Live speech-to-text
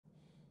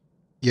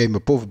E aí,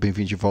 meu povo,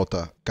 bem-vindo de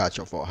volta a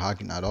Casa of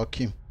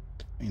Ragnarok.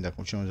 Ainda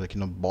continuamos aqui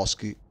no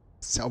bosque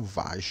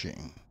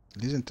selvagem.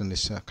 Eles entrando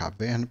nessa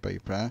caverna para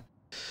ir para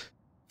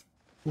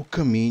o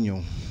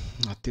caminho.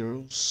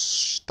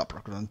 Atreus está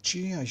procurando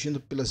ti, agindo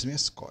pelas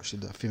minhas costas.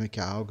 Ele afirma que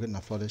há algo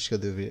na floresta que eu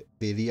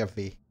deveria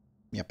ver.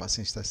 Minha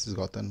paciência está se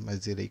esgotando,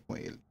 mas irei com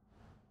ele.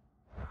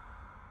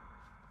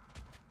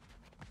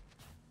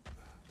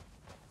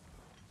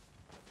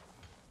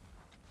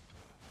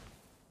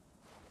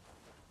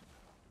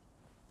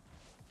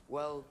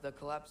 Well, the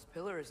collapsed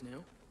pillar is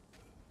new,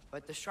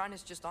 but the shrine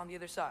is just on the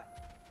other side.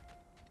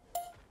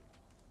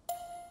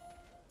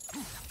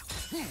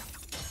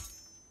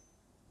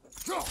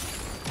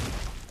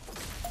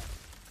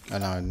 Ah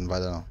não, não vai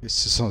dar não.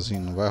 Esse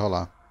somzinho não vai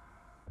rolar.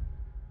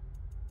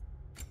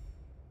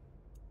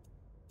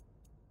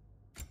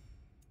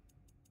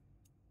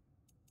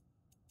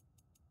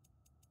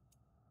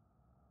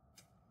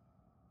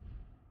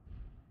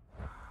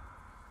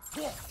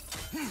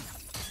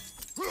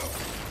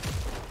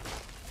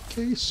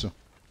 Que isso?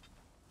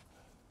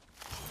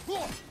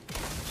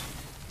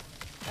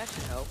 That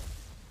should help.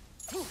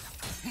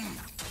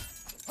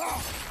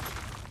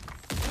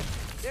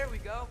 There we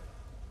go.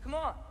 Come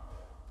on.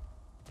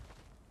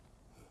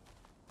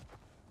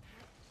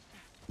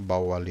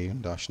 Baú ali,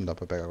 acho que não dá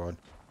pra pegar agora.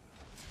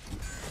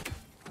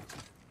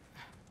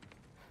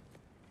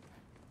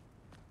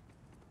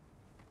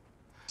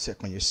 Isso é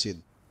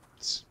conhecido.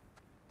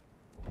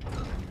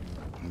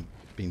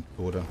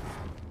 Pintura.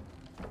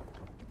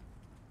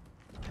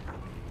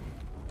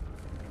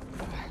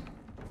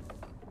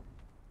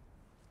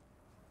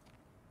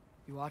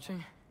 You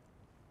watching?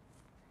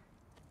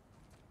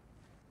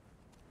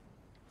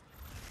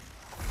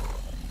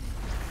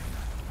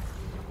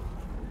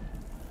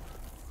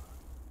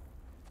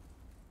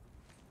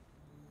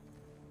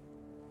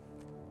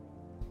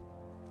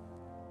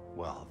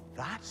 Well,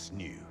 that's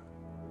new.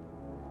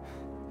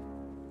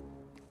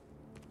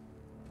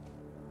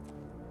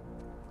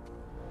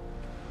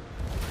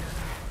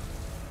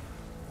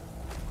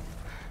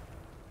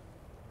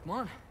 Come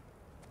on.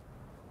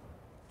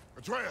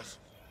 Atreus,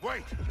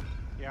 wait!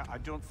 Yeah, I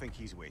don't think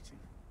he's waiting.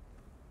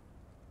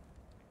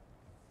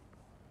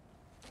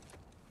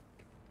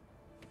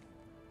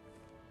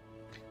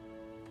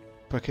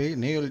 Pra que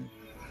nem o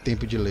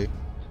tempo de ler.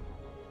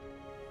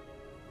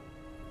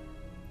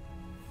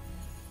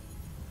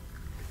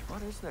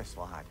 What is this,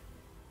 lad?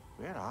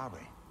 Where are we?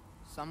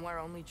 Somewhere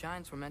only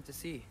giants were meant to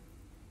see.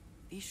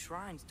 These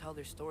shrines tell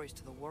their stories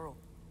to the world.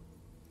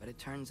 But it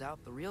turns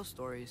out the real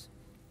stories,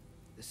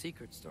 the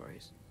secret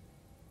stories,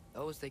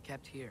 those they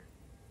kept here,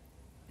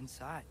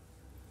 inside.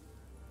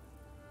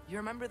 You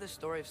remember the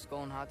story of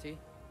Skull and Hati,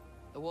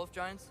 the wolf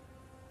giants?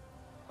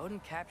 Odin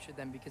captured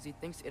them because he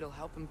thinks it'll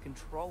help him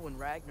control when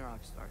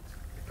Ragnarok starts.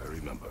 I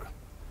remember.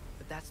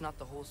 But that's not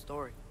the whole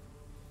story.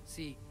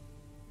 See,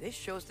 this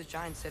shows the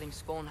giants setting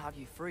Skull and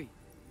Hati free.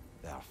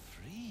 They're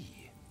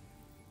free.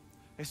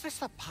 Is this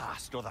the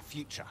past or the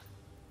future?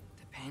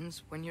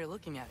 Depends when you're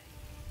looking at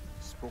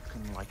it.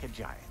 Spoken like a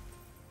giant.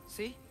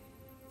 See?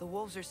 The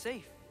wolves are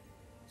safe.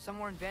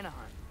 Somewhere in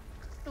Vanaheim.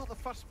 Not the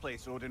first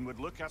place Odin would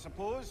look, I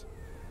suppose.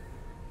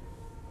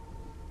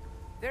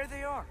 There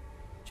they are,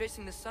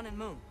 chasing the sun and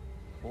moon.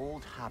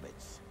 Old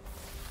habits.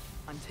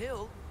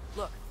 Until,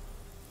 look,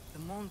 the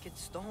moon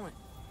gets stolen.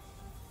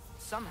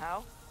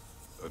 Somehow.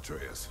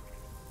 Atreus.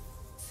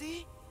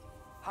 See?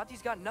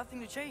 Hati's got nothing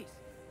to chase.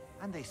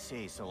 And they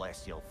say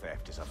celestial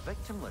theft is a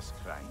victimless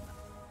crime.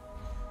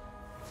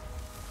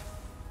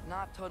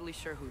 Not totally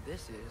sure who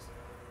this is,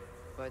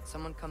 but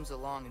someone comes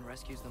along and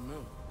rescues the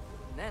moon.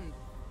 And then,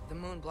 the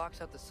moon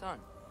blocks out the sun.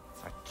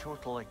 A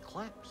total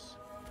eclipse.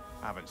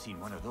 I haven't seen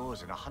one of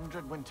those in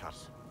 100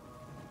 winters.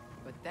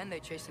 But then they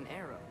chase an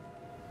arrow,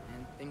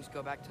 and things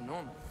go back to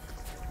normal.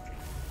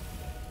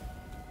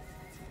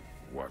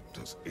 What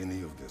does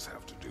any of this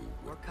have to do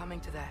We're with... coming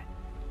to that.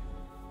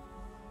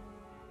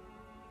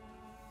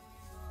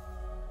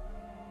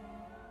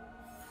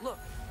 Look,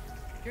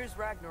 here's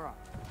Ragnarok.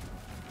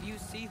 Do you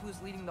see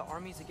who's leading the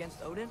armies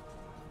against Odin?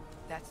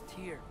 That's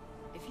Tyr.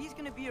 If he's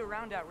gonna be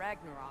around at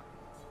Ragnarok,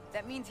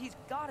 that means he's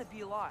gotta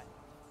be alive.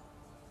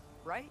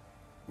 Right?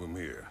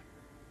 Mimir,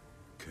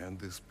 can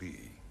this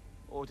be?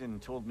 Odin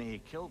told me he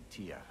killed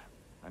Tyr,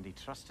 and he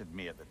trusted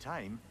me at the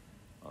time,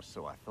 or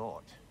so I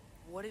thought.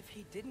 What if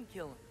he didn't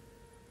kill him?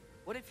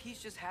 What if he's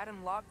just had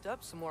him locked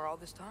up somewhere all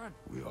this time?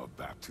 We are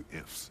back to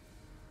ifs.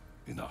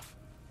 Enough.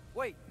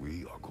 Wait,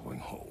 We are going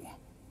home.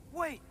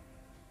 wait!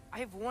 I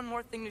have one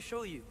more thing to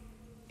show you.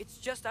 It's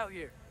just out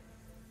here.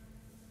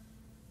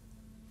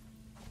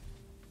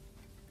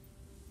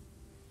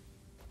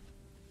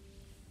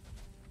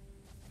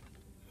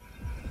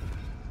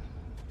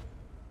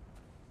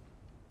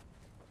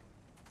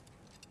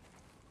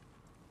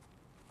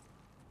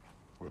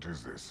 What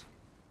is this?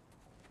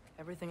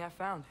 Everything I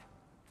found.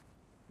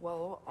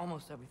 Well,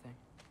 almost everything.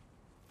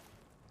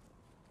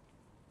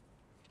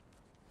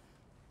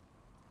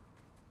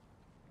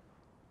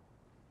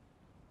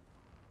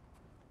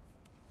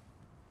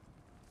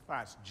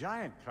 That's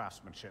giant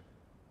craftsmanship.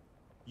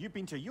 You've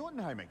been to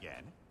Jotunheim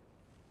again?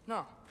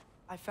 No,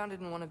 I found it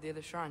in one of the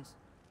other shrines.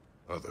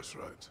 Other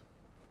shrines?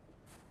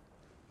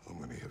 How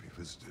many have you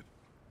visited?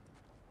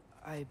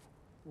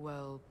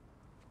 Well,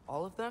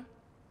 all of them?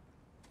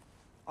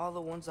 All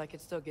the ones I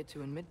could still get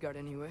to in Midgard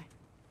anyway.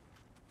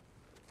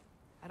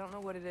 I don't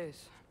know what it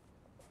is,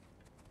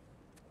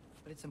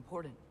 but it's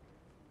important.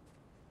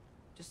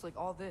 Just like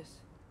all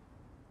this.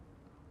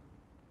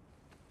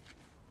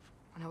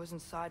 When I was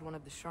inside one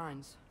of the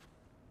shrines,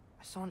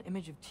 I saw an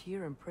image of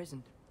Tyr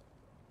imprisoned,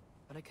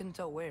 but I couldn't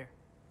tell where.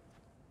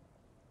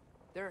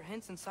 There are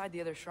hints inside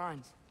the other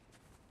shrines.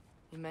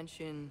 He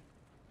mentioned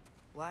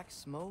black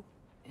smoke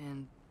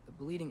and the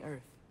bleeding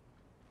earth.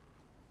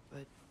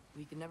 But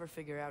we could never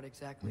figure out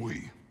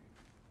exactly.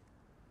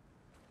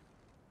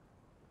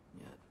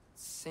 Yeah,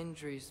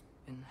 Sindri's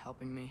been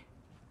helping me.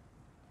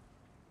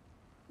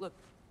 Look,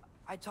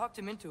 I talked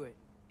him into it.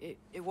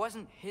 It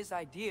wasn't his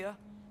idea.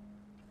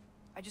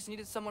 I just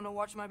needed someone to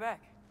watch my back.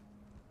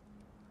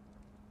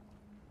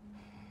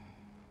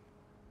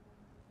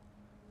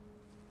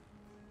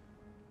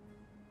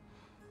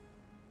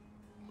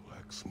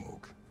 Black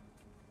smoke.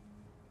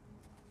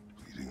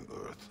 Bleeding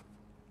earth.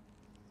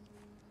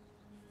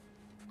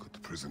 Could the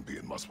prison be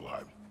in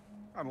Muspelheim?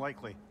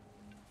 Unlikely.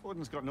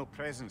 Odin's got no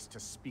presence to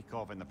speak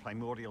of in the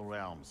primordial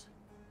realms.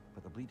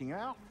 But the bleeding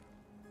earth?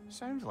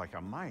 Sounds like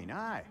a mine,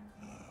 aye.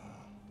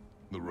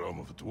 The realm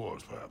of the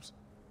dwarves, perhaps?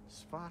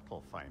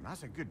 Svartalfheim,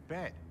 that's a good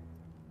bet.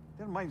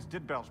 Their mines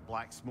did belch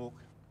black smoke,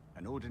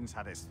 and Odin's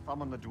had his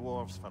thumb on the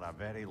dwarves for a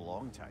very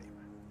long time.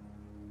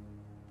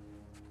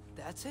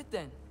 That's it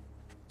then.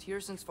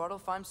 Tyr's in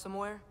Svartalfheim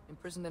somewhere,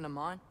 imprisoned in a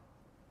mine.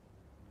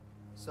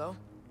 So,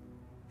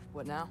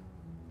 what now?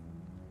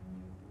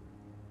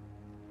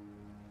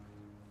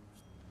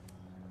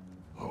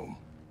 Home.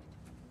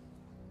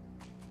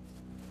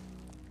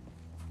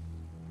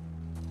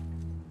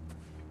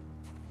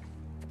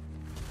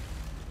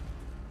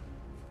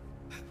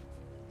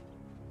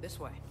 This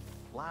way.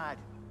 Lad,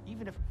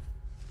 even if...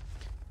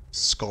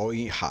 Skull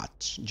e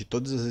Hat. De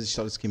todas as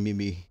histórias que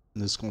Mimi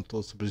nos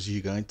contou sobre os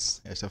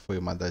gigantes, esta foi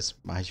uma das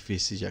mais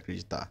difíceis de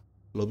acreditar.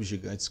 Lobos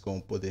gigantes com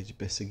o poder de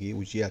perseguir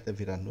o dia até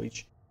virar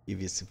noite e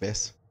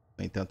vice-versa.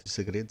 No entanto, os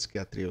segredos que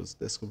Atreus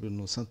descobriu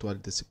no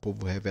santuário desse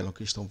povo revelam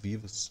que estão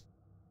vivos.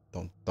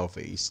 Então,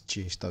 talvez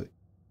Tyr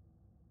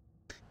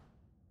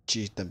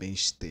também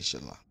esteja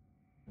lá.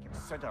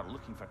 Consider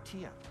looking for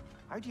Tyr.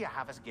 How do you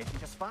have us getting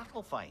to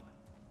Svartalfheim?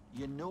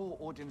 You know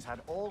Odin's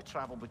had all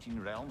travel between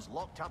realms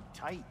locked up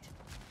tight.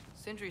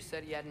 Sindri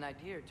said he had an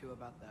idea or two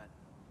about that.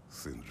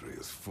 Sindri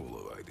is full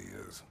of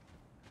ideas.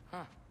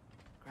 Huh.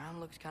 Ground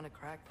looks kind of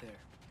cracked there.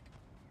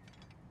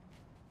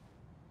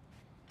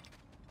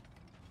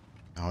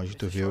 Onde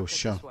tu There's a vê o shortcut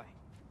chão? this way.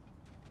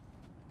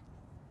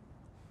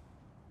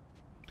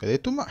 Cadê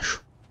tu,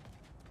 macho?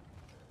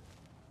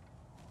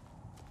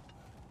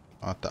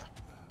 Ah, tá.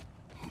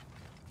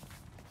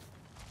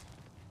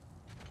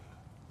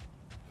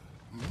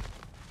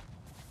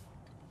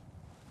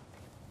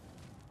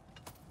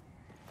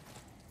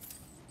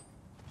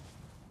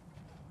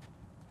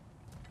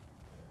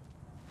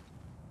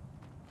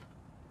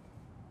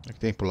 O que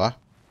tem por lá?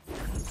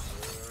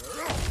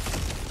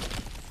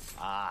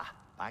 Ah,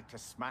 back to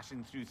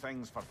smashing through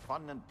things for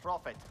fun and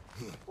profit.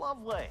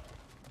 Lovely.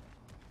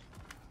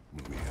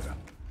 Mimir,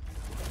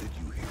 what did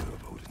you hear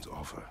of Odin's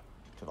offer?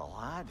 To the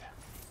lad,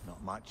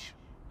 not much.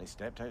 They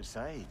stepped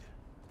outside,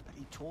 but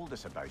he told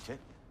us about it.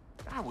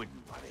 I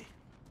wouldn't worry.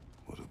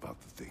 What about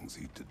the things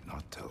he did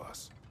not tell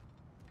us?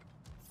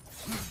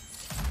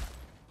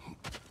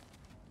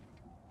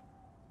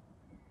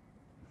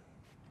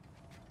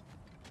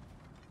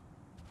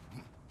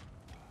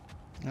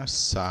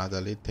 Assada,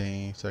 ali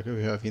tem. Será que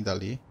eu já vim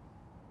dali?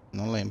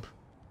 Não lembro.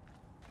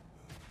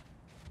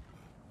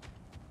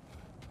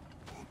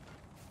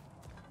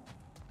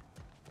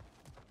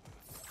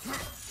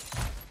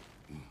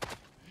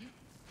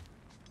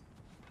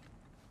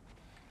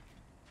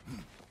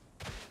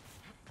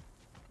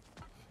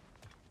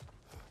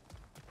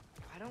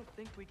 I don't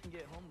think we can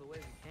get home the way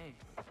we came.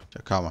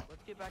 Já calma.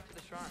 Let's get back to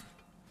the shrine.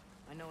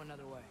 I know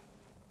another way.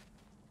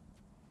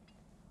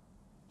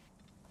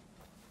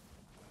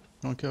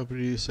 Como que eu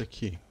abri isso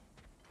aqui?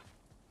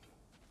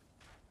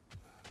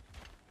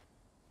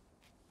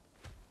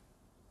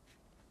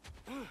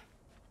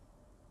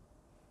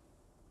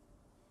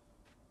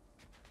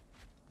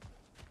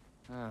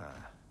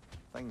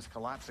 Things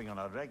collapsing on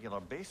a regular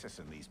basis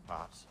in these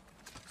parts.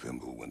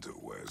 Fimbulwinter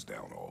wears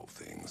down all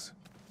things,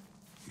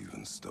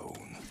 even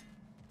stone.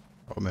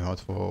 Ó, meu irmão,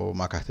 tu foi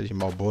uma carta de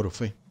Marlboro,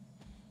 foi?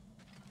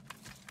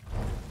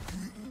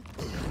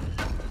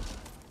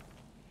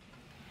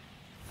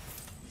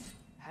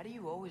 How do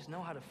you always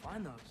know how to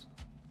find those?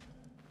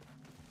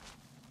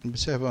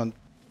 Observando.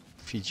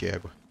 Filho de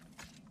égua.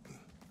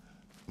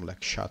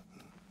 Moleque chato.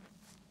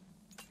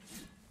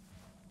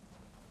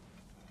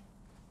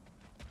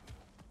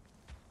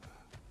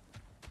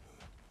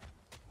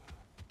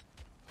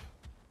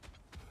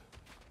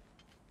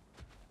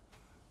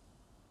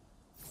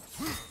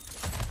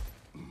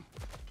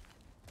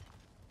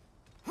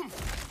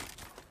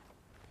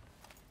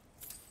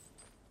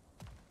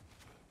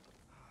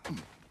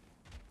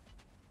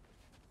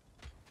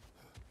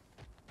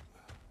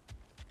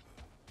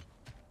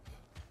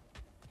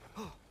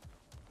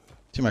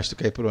 Que mais tu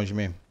quer ir por onde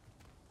mesmo?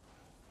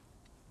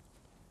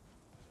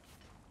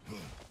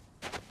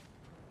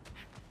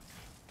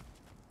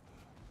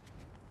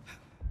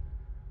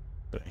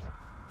 Peraí.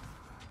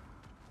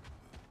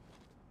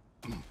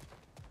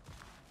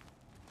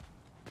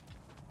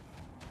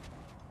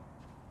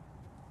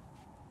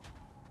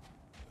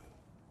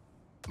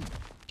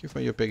 Aqui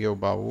foi eu peguei o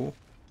baú.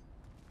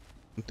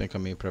 Não tem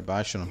caminho pra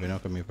baixo, não vem não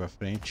caminho pra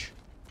frente.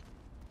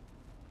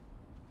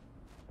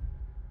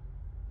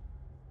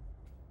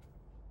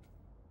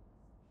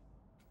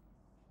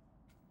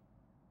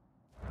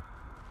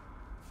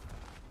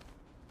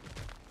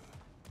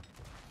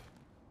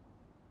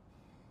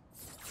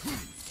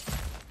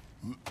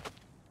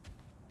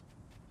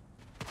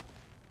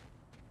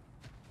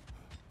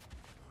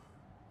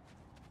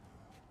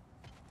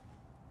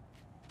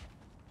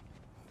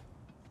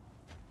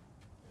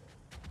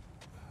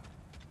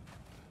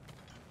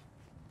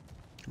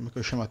 Como é que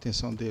eu chamo a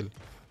atenção dele?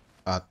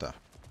 Ah, tá.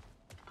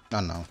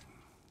 Ah, não.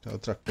 É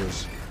outra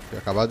coisa. Eu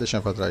acabado de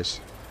deixar pra trás.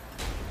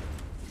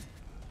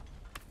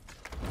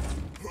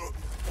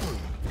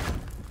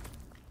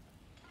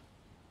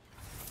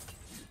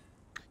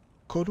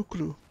 Couro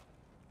cru.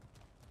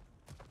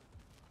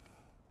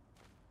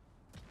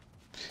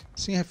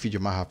 Sim, é filho de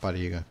uma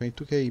rapariga. Vem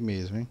tu que é aí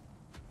mesmo, hein?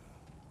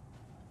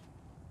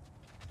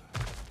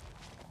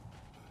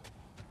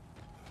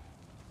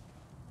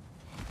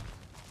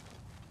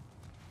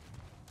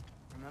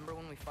 Remember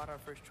when we fought our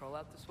first troll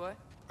out this way?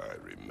 I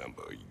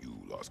remember you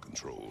lost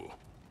control.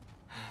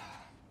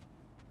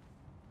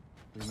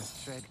 We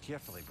must tread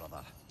carefully,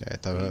 brother. É,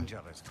 tava...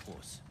 Danger is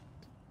close.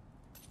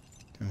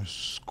 Tem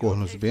uns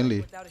cornos bem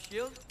ali. Without a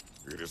shield?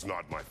 It is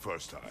not my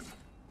first time.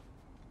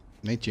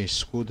 Nem tinha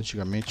escudo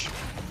antigamente.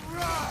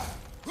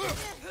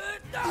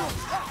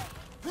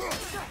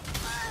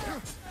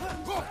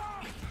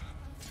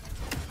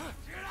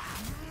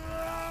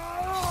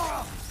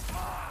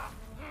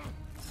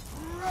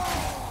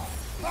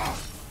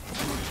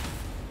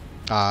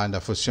 Ah,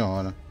 ainda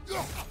funciona.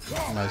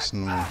 Mas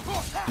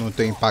não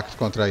tem impacto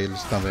contra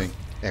eles também.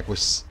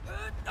 Égos.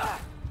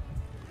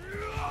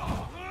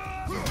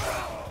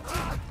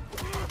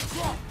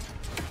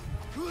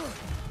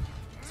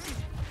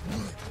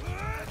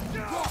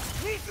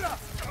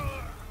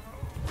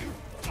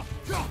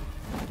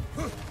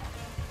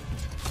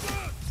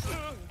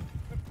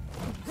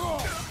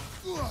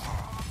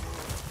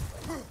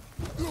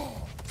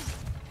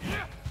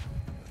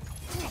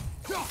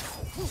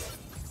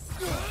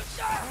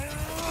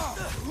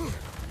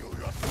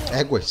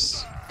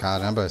 Éguas.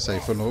 Caramba, essa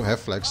aí foi no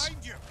reflexo.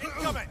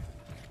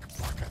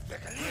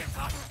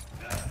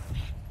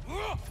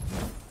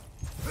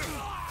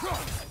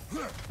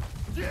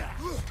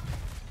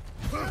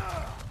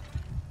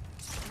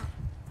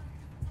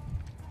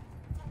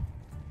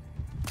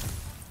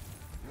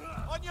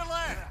 On your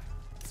left!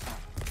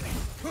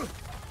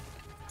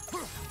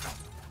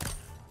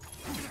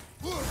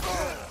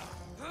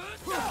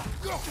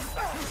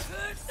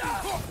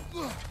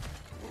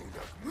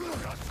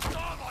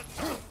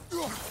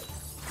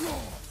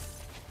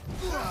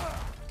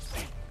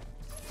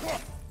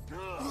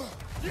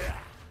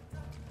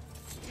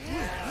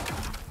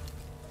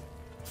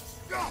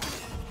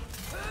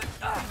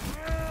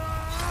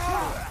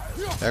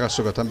 Pega a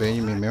suga também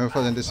em mim mesmo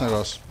fazendo esse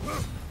negócio.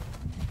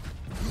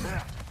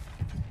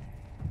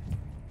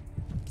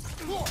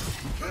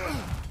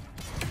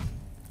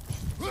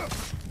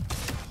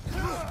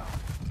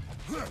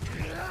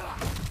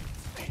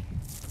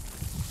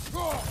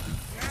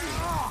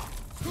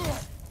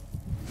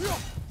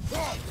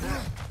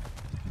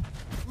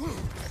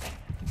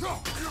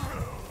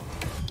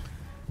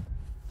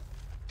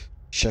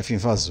 Chefe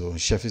invasor.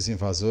 Os chefes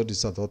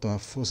invasores adotam a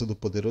força do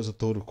poderoso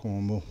touro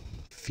como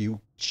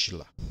Filja.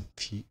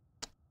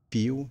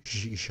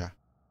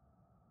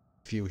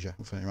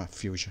 Vou chamar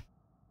Filja.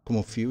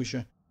 Como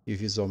Filja, e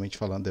visualmente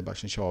falando é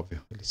bastante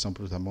óbvio. Eles são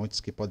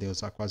brutamontes que podem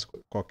usar quase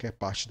qualquer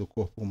parte do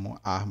corpo como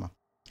arma,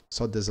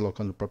 só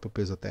deslocando o próprio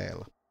peso até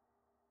ela.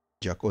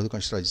 De acordo com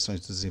as tradições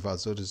dos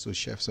invasores, os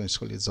chefes são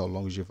escolhidos ao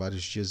longo de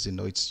vários dias e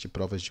noites de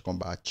provas de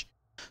combate.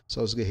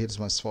 Só os guerreiros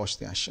mais fortes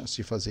têm a chance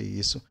de fazer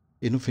isso,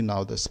 e no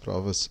final das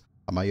provas,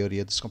 a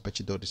maioria dos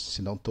competidores,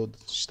 se não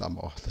todos, está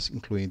morta,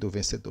 incluindo o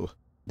vencedor.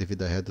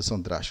 Devido à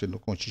redução drástica no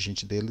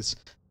contingente deles,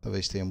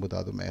 talvez tenha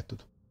mudado o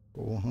método.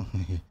 Porra.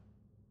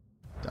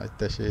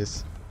 Até achei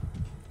esse.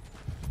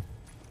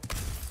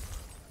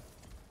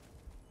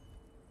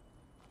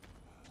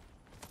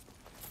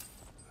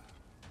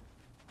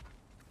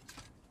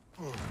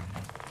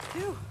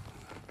 Phew.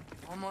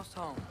 Almost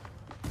home.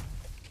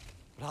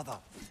 Brother,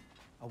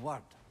 a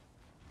word.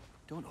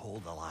 Don't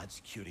hold the lad's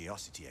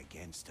curiosity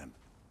against him.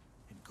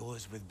 It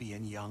goes with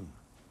being young.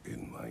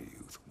 In my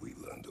youth, we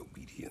learned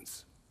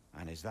obedience.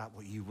 And is that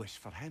what you wish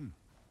for him?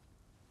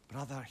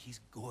 Brother, he's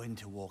going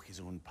to walk his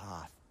own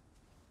path.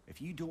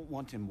 If you don't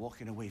want him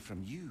walking away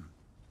from you,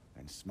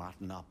 then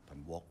smarten up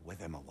and walk with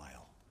him a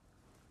while.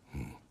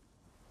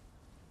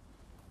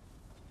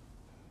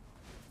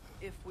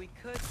 If we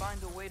could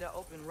find a way to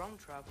open roam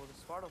travel to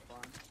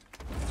Svartalfheim,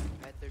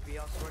 bet there'd be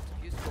all sorts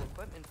of useful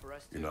equipment for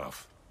us to...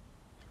 Enough.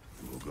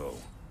 You will go.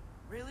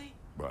 Really?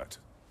 But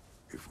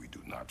if we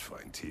do not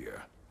find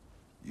Tyr,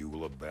 you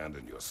will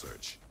abandon your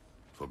search.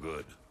 For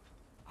good.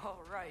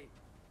 All right.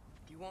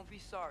 You won't be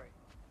sorry.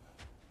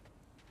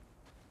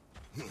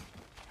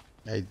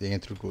 Aí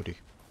dentro, guri.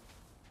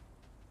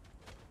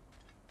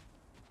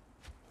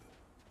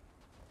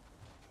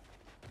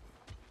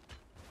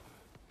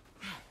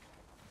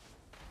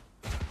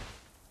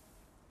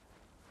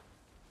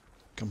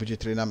 Campo de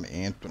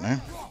treinamento, né?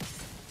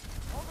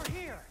 Over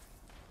here.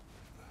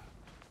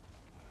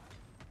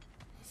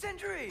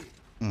 Sindri!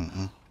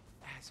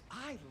 As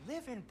I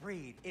live and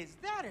breathe, is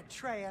that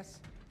Atreus?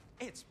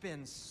 It's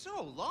been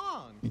so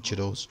long.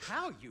 Mentiroso.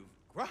 How you've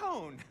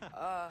grown.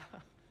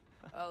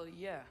 Oh,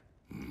 yeah.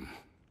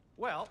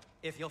 Well,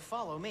 if you'll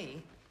follow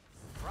me,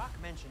 Brock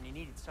mentioned you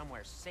needed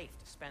somewhere safe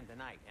to spend the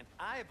night, and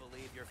I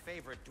believe your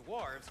favorite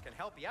dwarves can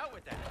help you out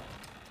with that.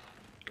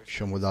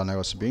 Deixa eu mudar o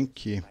negócio bem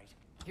aqui.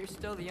 You're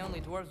still the only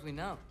dwarves we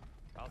know.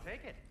 I'll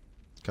take it.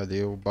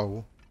 Cadê o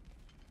baú?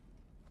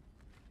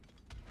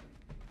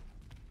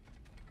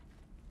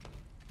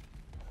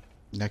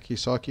 Aqui,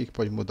 só aqui que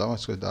pode mudar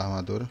umas coisas da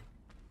armadura.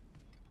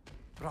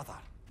 Brother,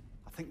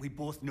 I think we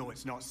both know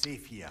it's not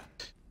safe here.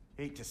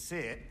 Hate to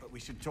say it, but we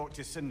should talk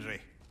to Sindri.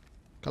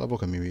 Cala a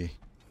boca, Mimi.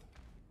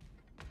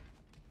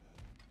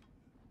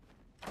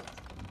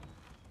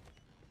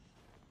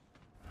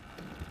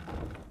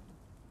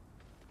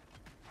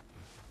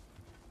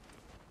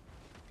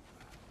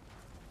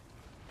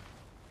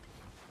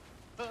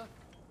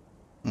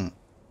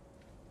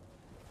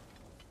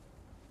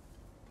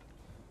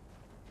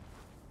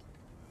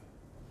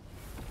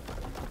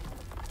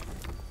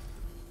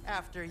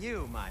 After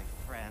you, my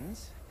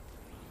friends.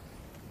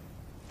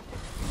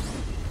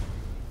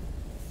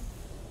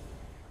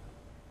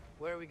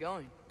 Where are we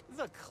going?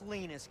 The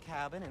cleanest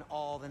cabin in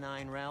all the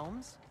 9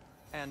 realms.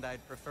 And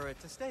I'd prefer it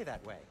to stay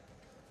that way.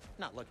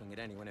 Not looking at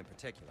anyone in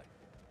particular.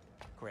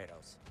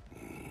 Kratos.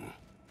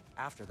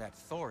 After that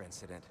Thor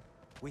incident,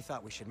 we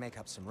thought we should make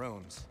up some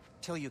rooms,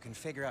 till you can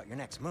figure out your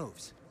next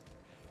moves.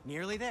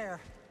 Nearly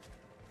there.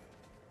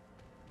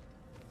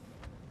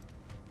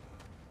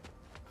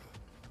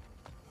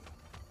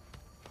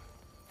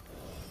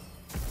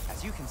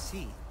 As you can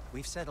see,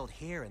 we've settled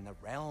here in the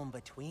realm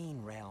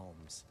between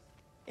realms.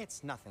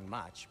 It's nothing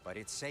much, but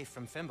it's safe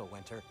from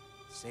Fimbulwinter,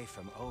 safe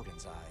from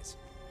Odin's eyes.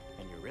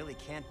 And you really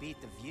can't beat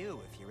the view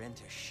if you're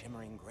into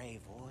shimmering gray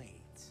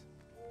voids.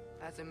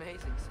 That's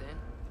amazing, Sin.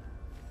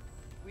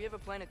 We have a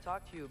plan to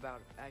talk to you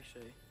about,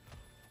 actually.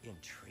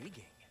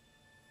 Intriguing.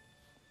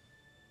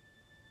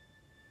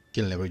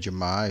 Que lembra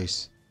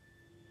demais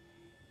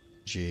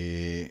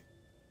de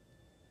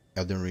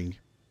Elden Ring.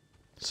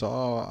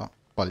 Só a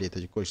paleta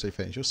de cores tá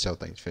diferente. O céu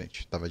tá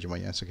diferente. Tava de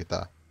manhã, isso aqui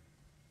tá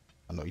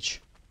à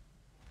noite.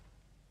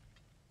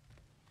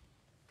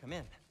 Come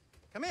in.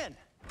 Come in!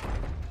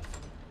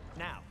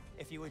 Now,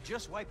 if you would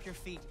just wipe your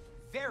feet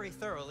very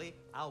thoroughly,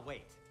 I'll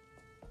wait.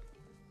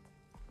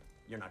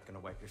 You're not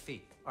gonna wipe your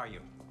feet, are you?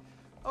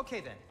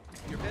 Okay then.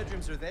 Your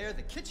bedrooms are there,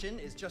 the kitchen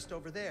is just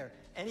over there.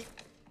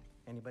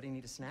 Anybody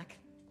need a snack?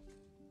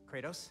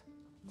 Kratos?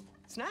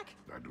 Snack?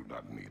 I do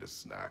not need a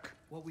snack.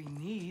 What we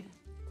need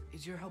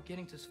is your help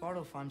getting to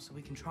Svartalfheim so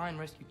we can try and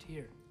rescue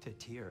Tyr. To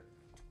Tyr?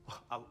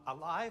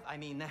 Alive? I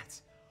mean,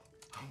 that's...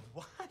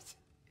 What?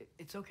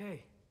 It's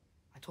okay.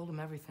 I told him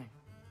everything.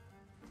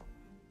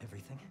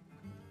 Everything?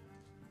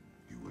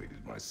 You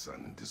aided my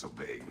son in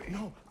disobeying me.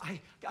 No,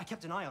 I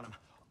kept an eye on him.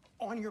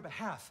 On your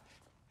behalf.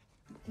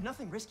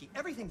 Nothing risky.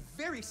 Everything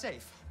very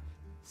safe.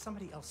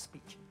 Somebody else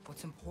speak.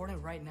 What's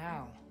important right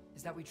now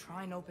is that we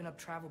try and open up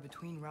travel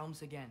between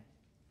realms again.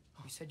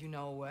 You said you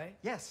know a way?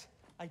 Yes,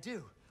 I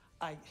do.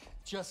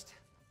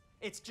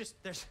 It's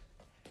just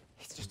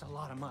a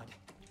lot of mud.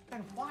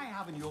 Then why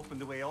haven't you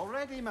opened the way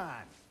already,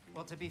 man?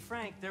 Well, to be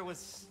frank, there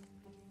was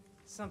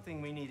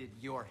something we needed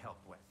your help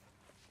with.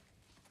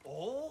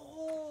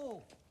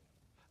 Oh!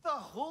 The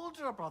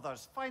Huldra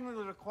brothers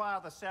finally require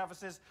the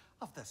services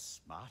of the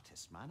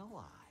smartest man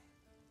alive.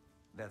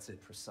 That's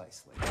it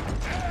precisely.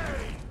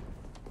 Hey!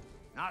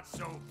 Not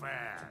so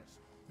fast.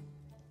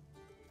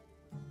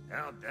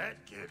 How'd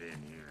that get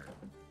in here?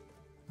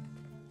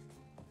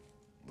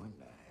 What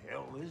the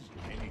hell is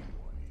it anyway?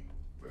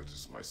 That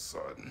is my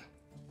son.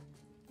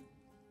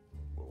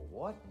 Well,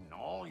 what in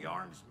all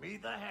yarns me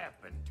that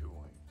happened to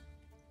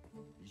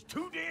him? He's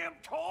too damn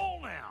tall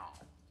now.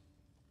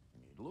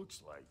 And he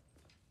looks like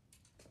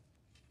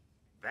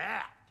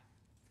that.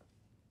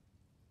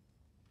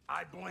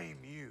 I blame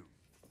you.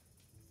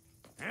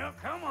 Well,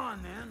 come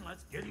on then.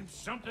 Let's get him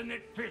something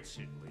that fits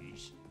at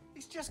least.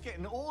 He's just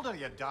getting older,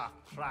 you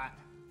daft prat.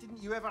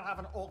 Didn't you ever have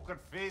an awkward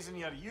phase in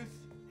your youth?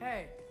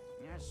 Hey,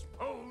 I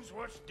suppose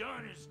what's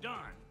done is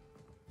done.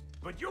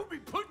 But you'll be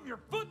putting your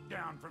foot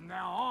down from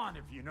now on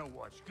if you know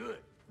what's good.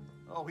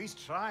 Oh, he's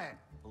trying.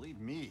 Believe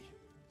me.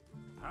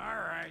 All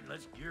right,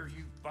 let's gear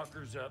you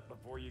fuckers up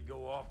before you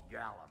go off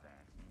gallivanting.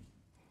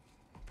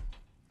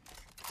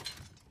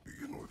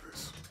 Begin with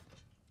this.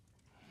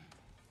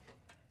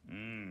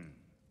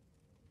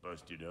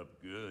 Busted up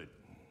good.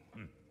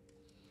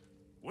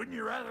 Wouldn't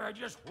you rather I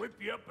just whip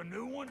you up a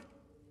new one?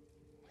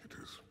 It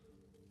is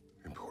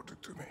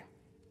important to me.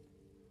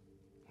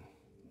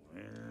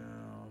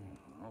 Well,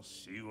 I'll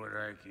see what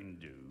I can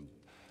do.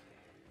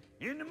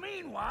 In the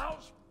meanwhile,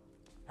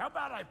 how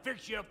about I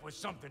fix you up with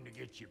something to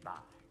get you by?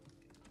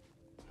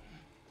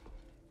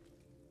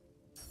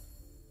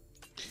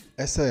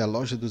 Essa é a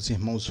loja dos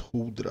irmãos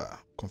Huldra.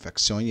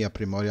 Confeccione e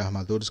aprimore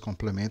armaduras,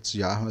 complementos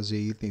de armas e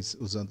itens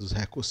usando os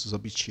recursos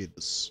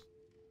obtidos.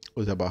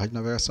 Use a barra de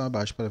navegação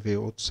abaixo para ver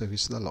outros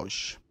serviços da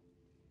loja.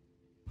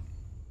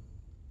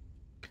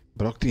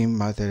 Brock tem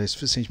matéria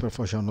suficiente para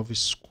forjar um novo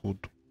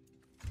escudo.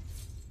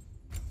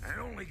 I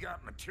only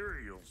got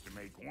materials to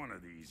make one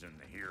of these in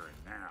the here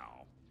and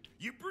now.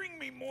 You bring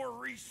me more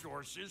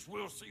resources,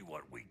 we'll see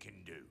what we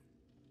can do.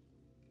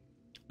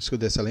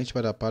 Escudo excelente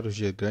para paros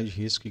de grande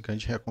risco e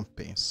grande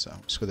recompensa.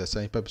 Escudo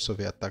excelente para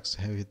absorver ataques e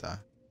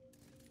revidar.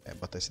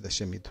 Botar esse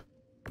destemido.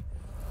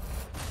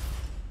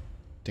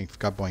 Tem que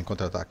ficar bom em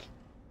contra-ataque.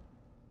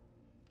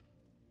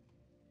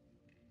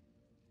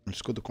 Um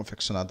escudo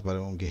confeccionado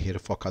para um guerreiro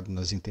focado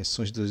nas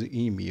intenções do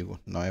inimigo.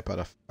 Não é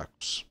para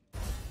fracos.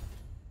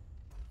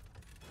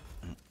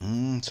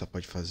 Só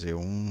pode fazer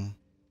um.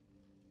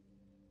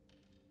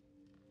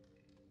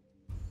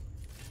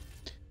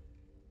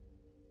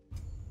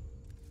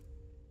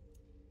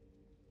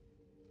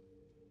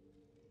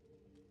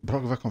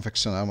 Brock vai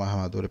confeccionar uma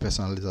armadura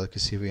personalizada que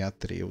sirva em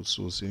Atreus.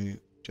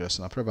 Use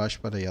direcionar para baixo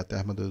para ir até a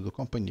armadura do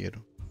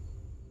companheiro.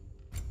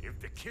 If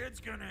the kid's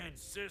gonna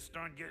insist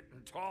on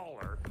getting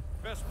taller,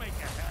 best make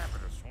a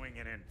habit of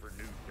swinging in for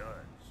new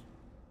duds.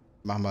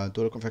 Uma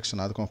armadura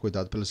confeccionada com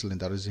cuidado pelos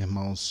lendários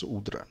irmãos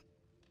Huldra.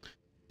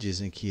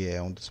 Dizem que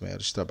é um dos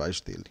maiores trabalhos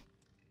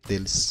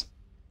deles.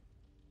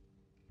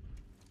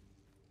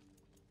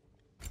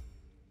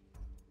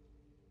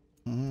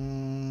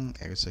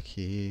 É isso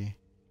aqui.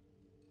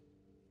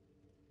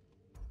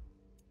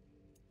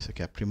 Isso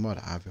aqui é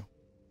aprimorável.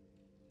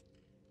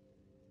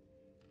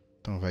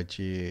 Então vai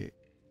de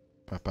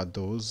para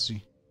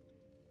 12.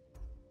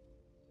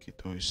 Aqui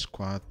 2,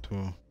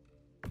 4.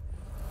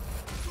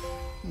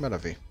 Bora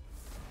ver.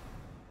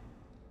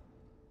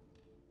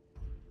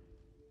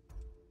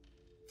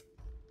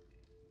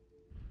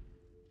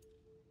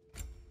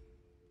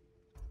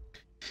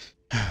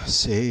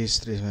 Seis,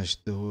 3 mais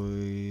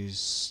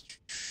 2.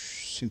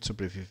 Cinto de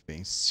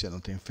sobrevivência. Não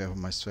tenho ferro,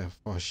 mais ferro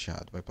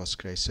forjado. Mas posso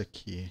criar isso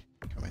aqui.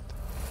 Aumenta.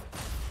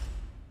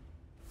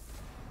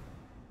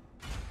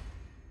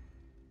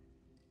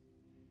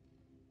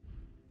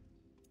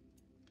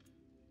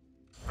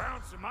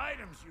 Found some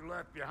items you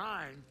left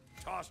behind,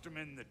 tossed them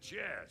in the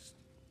chest.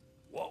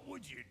 What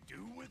would you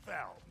do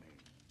without me?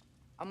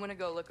 I'm gonna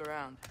go look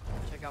around,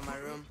 check out my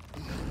room.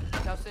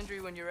 Tell Sindri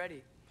when you're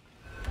ready.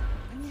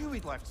 I knew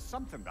he'd left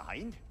something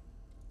behind.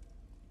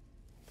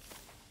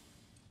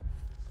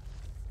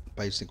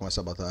 Para isso tem que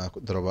começar a botar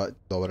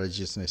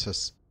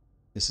dobradiças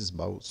nesses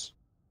baús.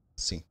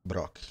 Sim,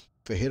 Brock.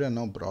 Ferreira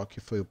não Brock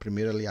foi o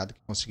primeiro aliado que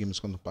conseguimos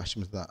quando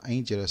partimos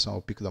em direção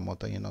ao pico da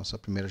montanha em nossa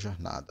primeira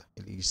jornada.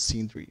 Ele e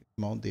Sindri,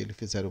 irmão dele,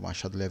 fizeram o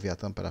Machado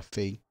Leviatã para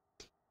Fei,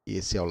 e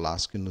esse é o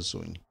laço que nos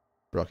une.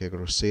 Brock é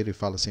grosseiro e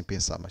fala sem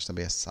pensar, mas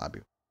também é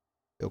sábio.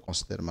 Eu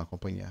considero uma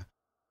companhia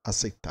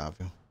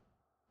aceitável.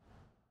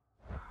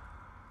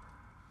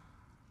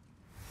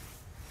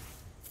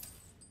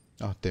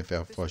 Tem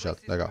ferro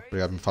forjado. Legal.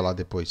 Obrigado por me falar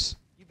depois.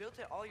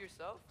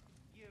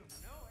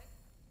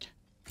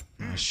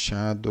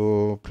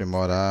 Machado,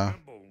 aprimorar.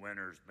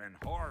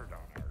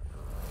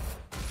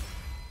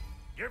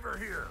 Give her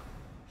here.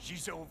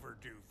 She's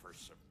overdue for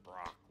some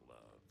Brock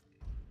love.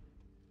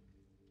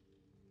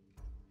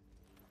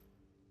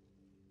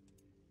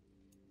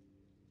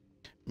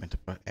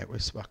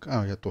 Esse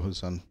bacana, já estou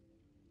usando.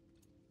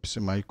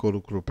 Preciso mais de couro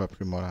cru para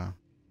aprimorar.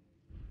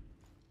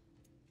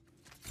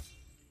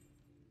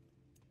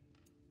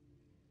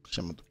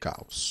 Chama do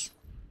caos.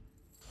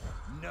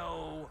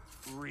 No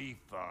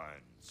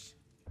refunds.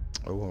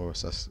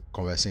 Essa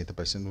conversa aí tá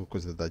parecendo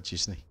coisa da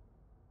Disney.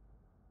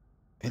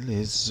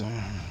 Beleza.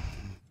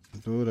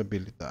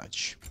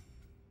 Durabilidade.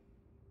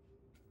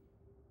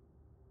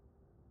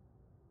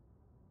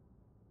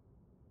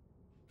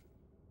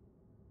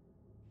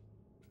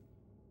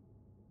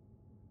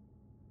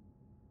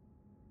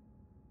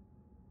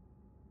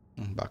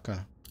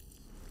 Bacana.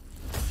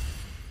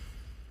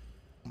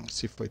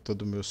 Esse foi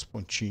todos meus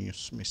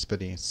pontinhos, minha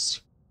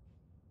experiência.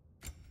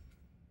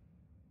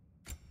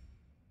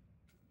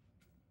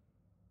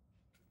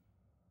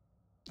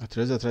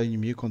 Atreus atrai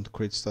inimigo quando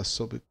Kratos está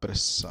sob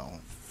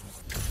pressão.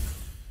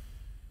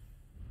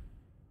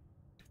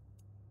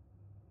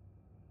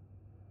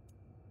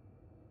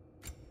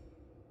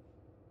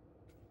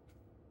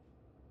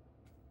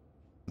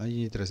 Na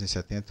linha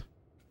 370.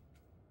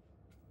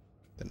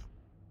 Não.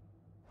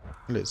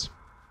 Beleza.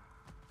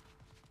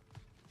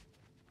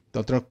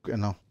 Então, tranquilo.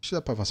 Não, deixa eu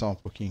dar pra avançar um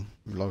pouquinho.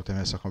 Logo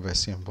terminar essa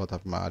conversinha, vou voltar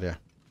pra uma área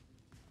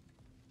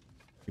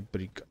de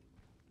briga.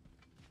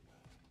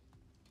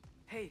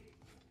 Hey,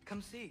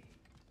 come see.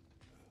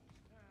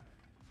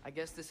 I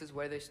guess this is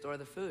where they store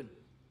the food.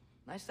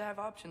 Nice to have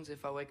options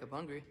if I wake up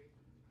hungry.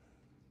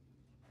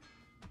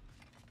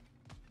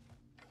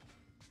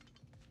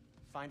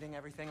 finding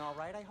everything all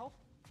right, I hope?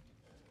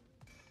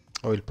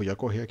 Ou ele podia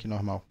correr aqui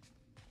normal.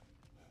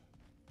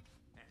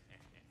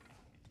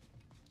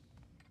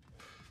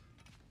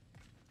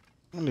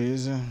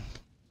 Beleza.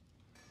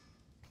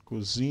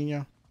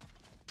 Cozinha.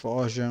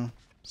 Forja.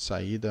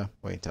 Saída.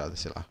 Ou entrada,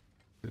 sei lá.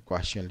 Aquele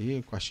quartinho ali.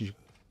 O quartinho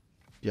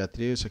de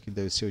Atreus. Isso aqui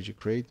deve ser o de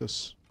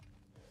Kratos.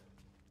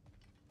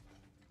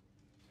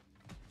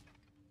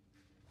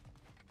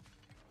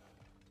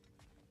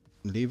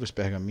 Livros,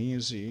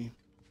 pergaminhos e...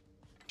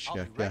 Acho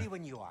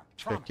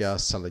que aqui é a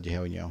sala de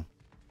reunião.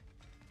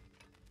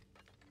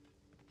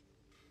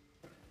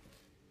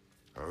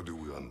 How do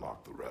we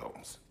unlock the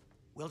realms?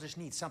 We'll just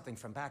need something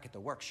from back at the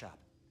workshop.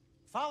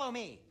 Follow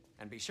me,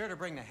 and be sure to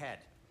bring the head.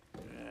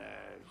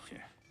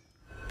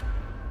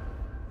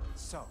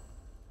 So,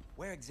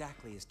 where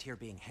exactly is Tyr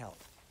being held?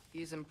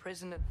 He's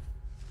imprisoned at...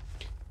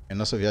 Em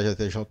nossa viagem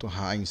até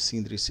Jotunheim,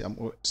 Sindri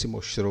se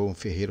mostrou um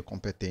ferreiro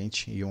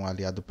competente e um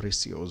aliado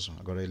precioso.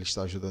 Agora ele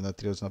está ajudando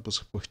Atreus na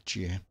busca por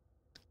Tyr.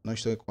 Não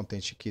estou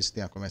contente que isso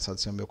tenha começado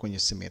sem o meu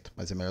conhecimento,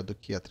 mas é melhor do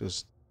que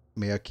Atreus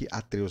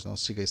não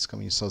siga esse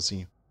caminho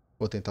sozinho.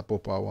 Vou tentar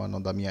poupar o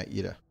anão da minha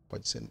ira.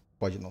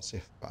 Pode não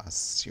ser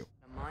fácil.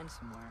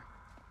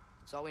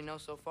 That's all we know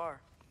so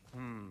far.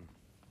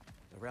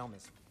 The realm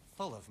is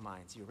full of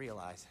mines, you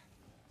realize.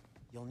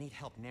 You'll need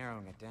help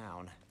narrowing it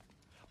down.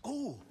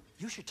 Oh,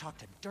 you should talk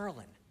to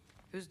Durlin.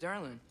 Who's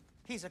Durlin?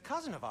 He's a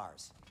cousin of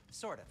ours,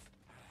 sort of.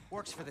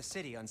 Works for the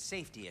city on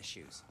safety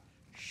issues.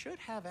 Should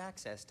have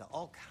access to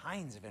all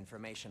kinds of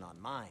information on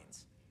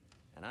mines.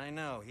 And I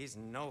know he's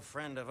no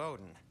friend of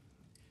Odin.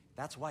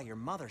 That's why your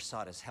mother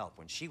sought his help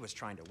when she was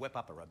trying to whip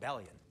up a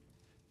rebellion.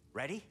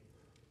 Ready?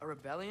 A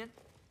rebellion?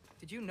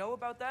 Did you know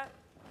about that?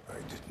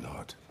 I did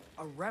not.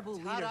 A rebel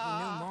leader who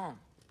knew Mom.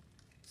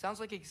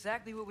 Sounds like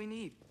exactly what we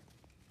need.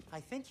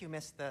 I think you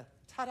missed the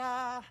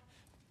ta-da.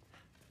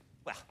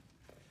 Well,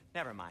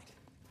 never mind.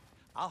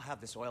 I'll have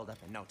this oiled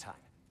up in no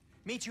time.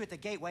 Meet you at the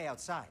gateway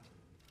outside.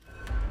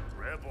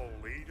 Rebel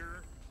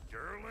leader?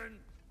 Durlin?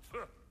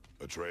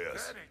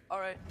 Atreus. All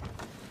right.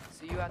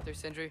 See you out there,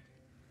 Sindri.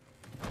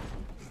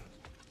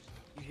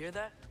 You hear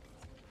that?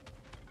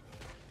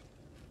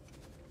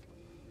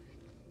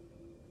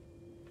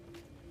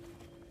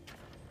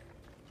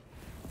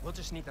 We'll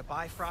just need the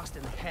Bifrost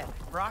in the head.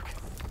 Brock,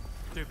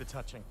 do the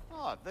touching.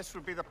 Oh, this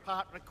would be the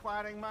part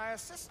requiring my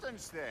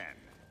assistance then.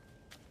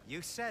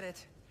 You said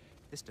it.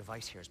 This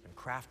device here has been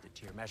crafted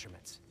to your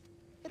measurements.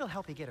 It'll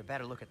help you get a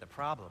better look at the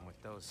problem with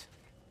those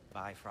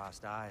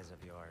Bifrost eyes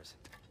of yours.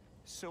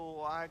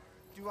 So,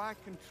 do I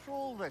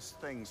control this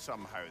thing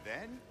somehow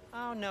then?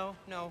 Oh, no.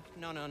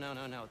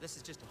 This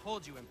is just to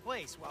hold you in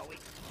place while we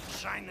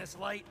shine this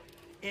light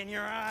in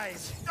your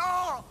eyes.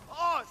 Oh,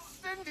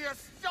 Sindri, you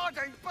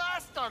sodding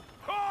bastard!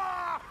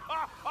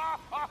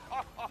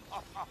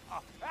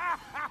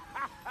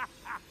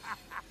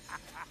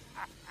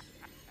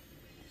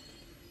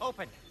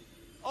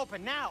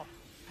 Open now!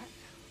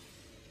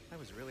 I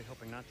was really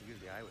hoping not to use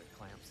the eyelid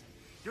clamps.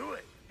 Do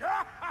it!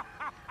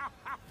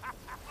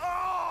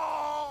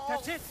 Oh!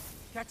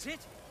 That's it!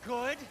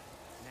 Good!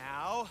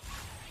 Now,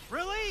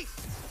 release!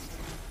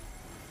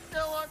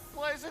 Still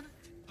unpleasant.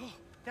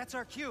 That's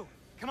our cue.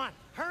 Come on,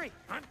 hurry!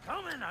 I'm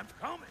coming!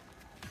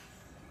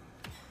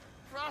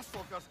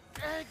 Grasswalker's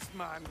eggs,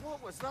 man!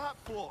 What was that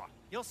for?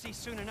 You'll see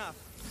soon enough.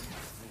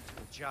 Need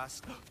to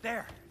adjust.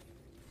 There!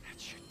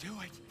 That should do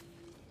it.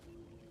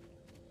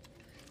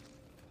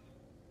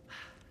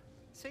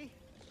 See?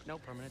 No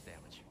permanent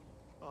damage.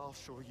 I'll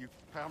show you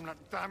permanent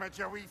damage,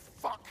 you wee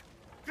fuck!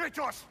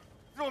 Kratos!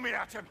 Throw me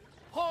at him!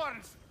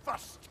 Horns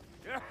first!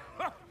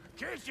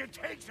 Case you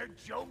takes a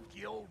joke,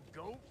 you old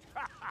goat!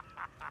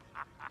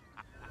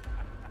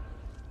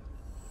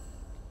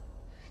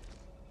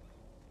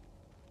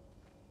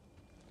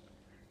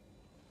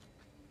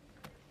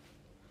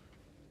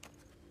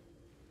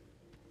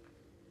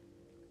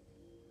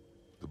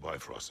 The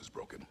Bifrost is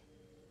broken.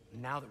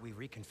 Now that we've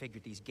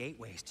reconfigured these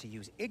gateways to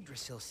use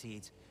Yggdrasil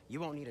seeds, you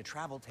won't need a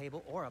travel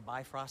table or a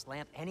Bifrost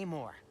lamp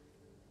anymore.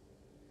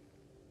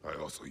 I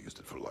also used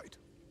it for light.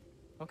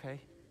 Okay,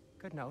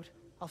 good note.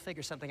 I'll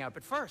figure something out,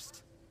 but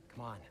first,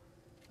 come on,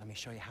 let me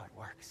show you how it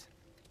works.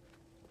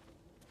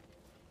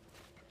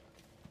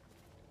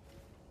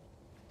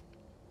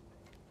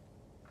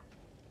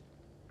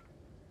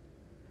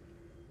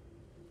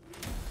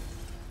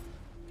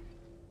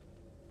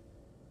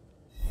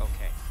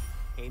 Okay,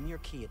 aim your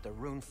key at the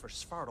rune for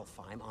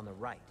Svartalfheim on the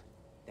right,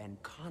 then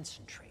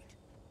concentrate.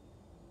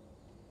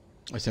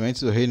 As sementes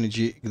do reino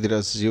de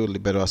Yggdrasil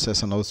liberou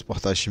acesso a novos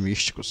portais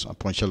místicos.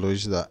 Aponte a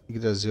luz da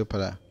Yggdrasil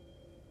para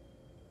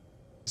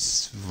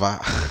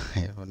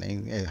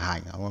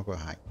Rain, alguma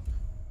coisa Rain.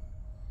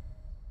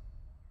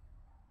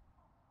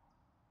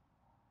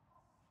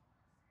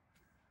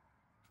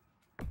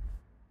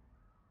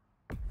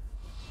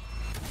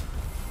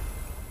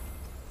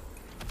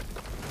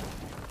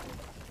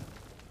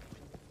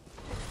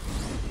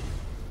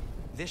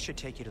 This should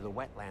take you to the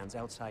wetlands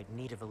outside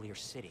Nidavellir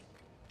City.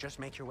 Just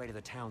make your way to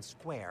the town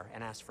square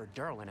and ask for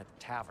Durlin at the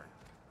tavern.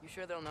 You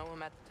sure they'll know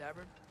him at the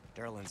tavern?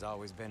 Durlin's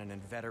always been an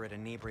inveterate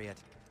inebriate.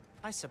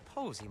 I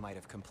suppose he might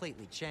have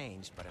completely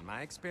changed, but in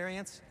my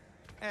experience,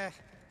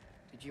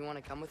 Did you want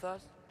to come with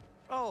us?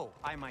 Oh,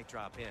 I might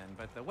drop in,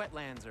 but the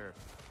wetlands are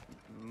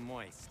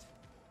moist.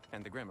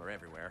 And the Grim are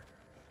everywhere.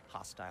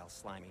 Hostile,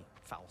 slimy,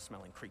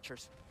 foul-smelling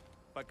creatures.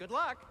 But good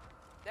luck!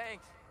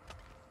 Thanks.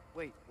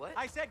 Wait, what?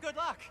 I said good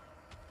luck!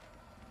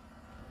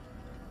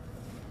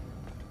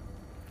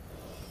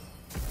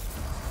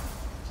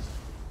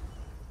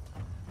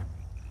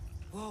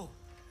 Whoa,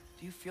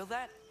 do you feel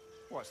that?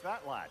 What's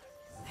that, lad?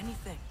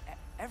 Anything,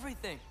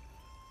 everything.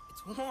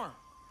 It's warm.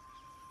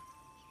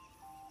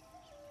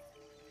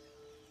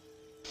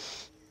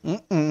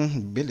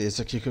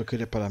 Beleza, aqui que eu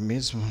queria parar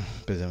mesmo.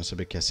 Apesar de não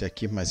saber que ia ser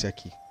aqui, mas é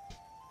aqui.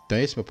 Então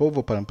é isso, meu povo.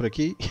 Vou parando por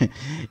aqui.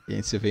 E a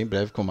gente se vê em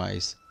breve com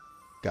mais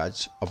God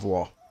of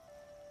War.